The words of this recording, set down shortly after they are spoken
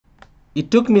It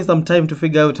took me some time to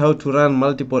figure out how to run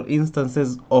multiple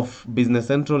instances of Business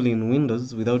Central in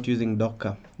Windows without using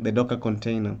Docker, the Docker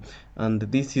container. And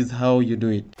this is how you do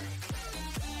it.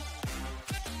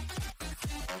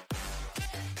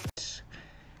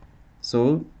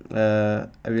 So we'll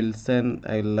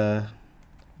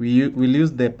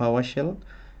use the PowerShell.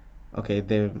 Okay,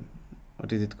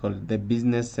 what is it called? The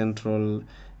Business Central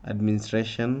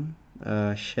Administration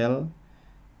shell.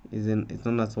 It's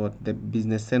known as what? The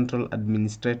Business Central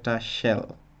Administrator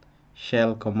shell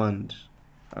command.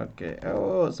 Okay,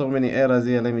 oh, so many errors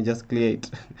here. Let me just clear it.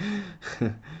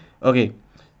 Okay,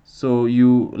 so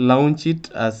you launch it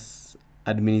as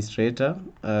administrator,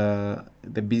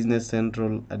 the Business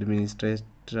Central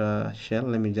Administrator shell.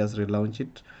 Let me just relaunch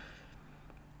it.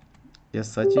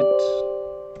 Just search it.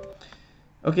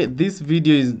 Okay, this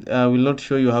video will not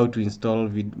show you how to install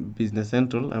Business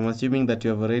Central. I'm assuming that you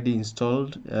have already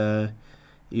installed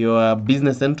your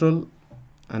Business Central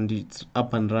and it's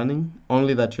up and running,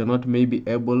 only that you're not maybe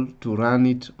able to run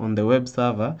it on the web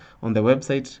server, on the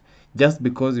website, just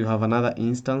because you have another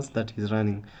instance that is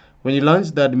running. When you launch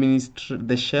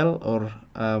the shell or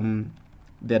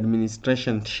the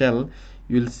administration shell,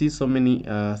 you'll see so many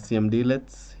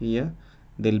CMDlets here.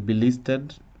 They'll be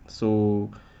listed. So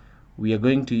we are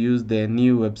going to use the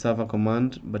new web server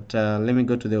command, but let me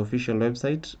go to the official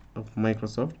website of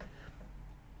Microsoft.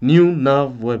 New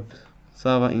nav web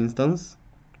server instance.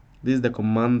 This is the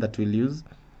command that we'll use.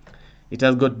 It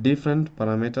has got different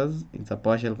parameters. It's a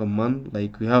PowerShell command.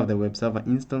 Like we have the web server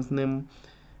instance name,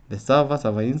 the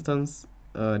server instance,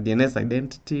 DNS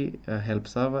identity, help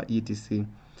server, etc.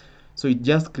 So it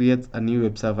just creates a new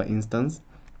web server instance.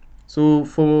 So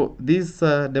for this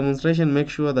demonstration, make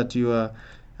sure that your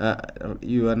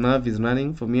nav is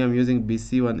running. For me, I'm using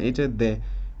BC180. The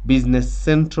Business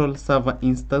Central server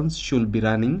instance should be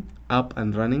running, up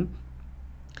and running.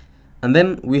 And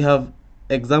then we have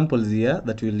examples here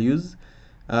that we'll use.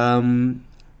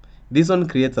 This one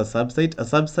creates a subsite. A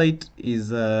subsite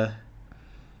is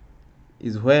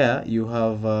where you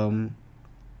have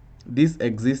this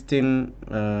existing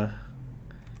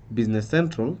Business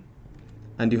Central,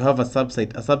 and you have a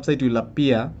subsite. A subsite will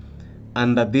appear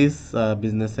under this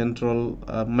Business Central,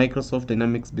 Microsoft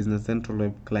Dynamics Business Central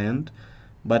web client.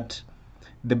 But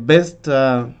the best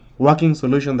working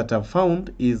solution that I've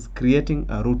found is creating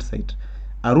a root site.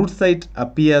 A root site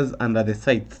appears under the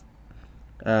sites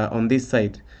on this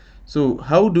side. So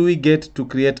how do we get to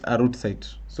create a root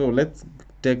site? So let's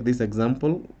take this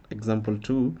example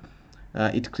 2.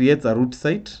 It creates a root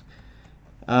site.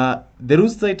 The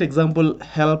root site example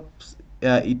helps,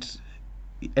 it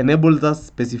enables us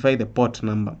specify the port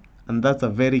number, and that's a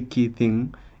very key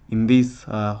thing in this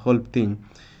whole thing.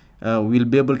 We'll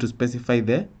be able to specify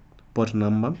the port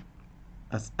number,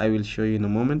 as I will show you in a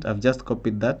moment. I've just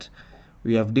copied that.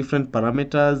 We have different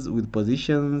parameters with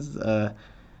positions,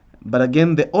 but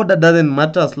again, the order doesn't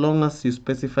matter as long as you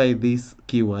specify this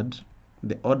keyword.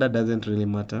 The order doesn't really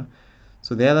matter.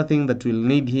 So the other thing that we'll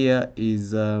need here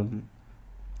is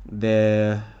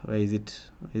where is it?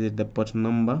 Is it the port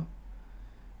number?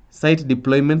 Site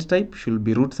deployment type should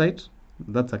be root site.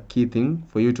 That's a key thing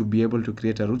for you to be able to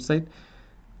create a root site.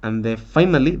 And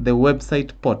finally, the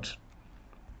website port.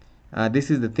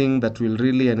 This is the thing that will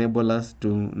really enable us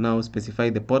to now specify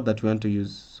the port that we want to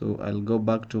use. So I'll go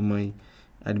back to my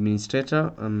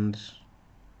administrator and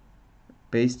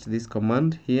paste this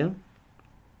command here.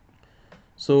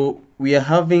 So we are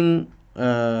having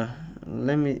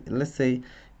let's say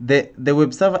the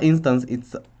web server instance.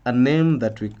 It's a name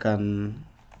that we can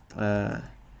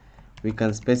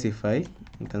specify.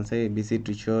 You can say ABC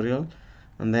tutorial.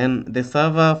 And then the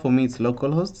server, for me, it's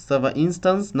localhost. Server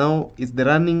instance, now it's the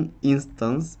running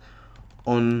instance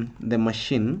on the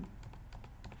machine.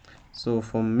 So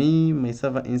for me, my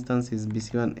server instance is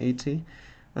BC180.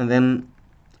 And then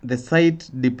the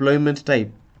site deployment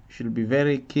type should be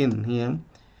very keen here.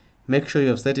 Make sure you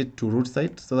have set it to root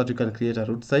site so that you can create a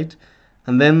root site.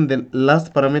 And then the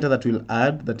last parameter that we'll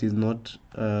add that is not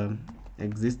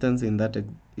existence in that,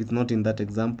 it's not in that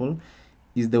example,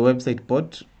 is the website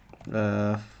port.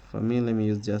 For me, let me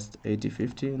use just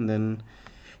 8050, and then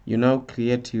you now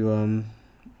create your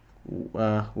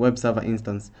web server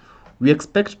instance. We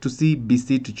expect to see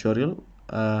BC tutorial.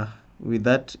 With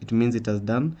that, it means it has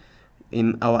done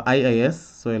in our IIS.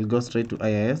 So I'll go straight to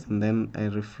IIS, and then I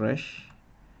refresh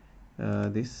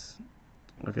this.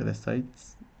 Okay, the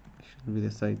sites should be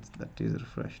the sites that is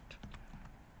refreshed.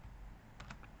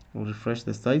 We'll refresh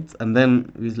the sites, and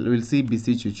then we'll see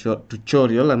BC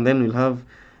tutorial, and then we'll have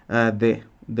the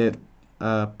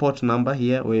port number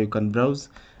here where you can browse,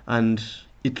 and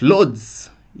it loads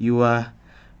your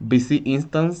BC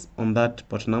instance on that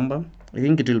port number. I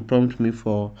think it will prompt me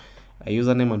for a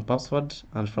username and password,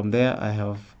 and from there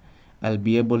I'll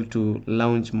be able to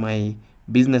launch my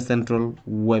Business Central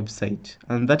website.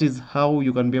 And that is how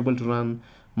you can be able to run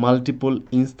multiple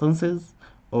instances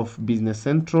of Business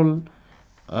Central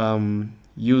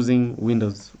using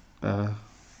Windows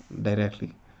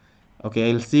directly.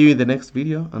 Okay, I'll see you in the next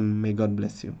video, and may God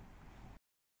bless you.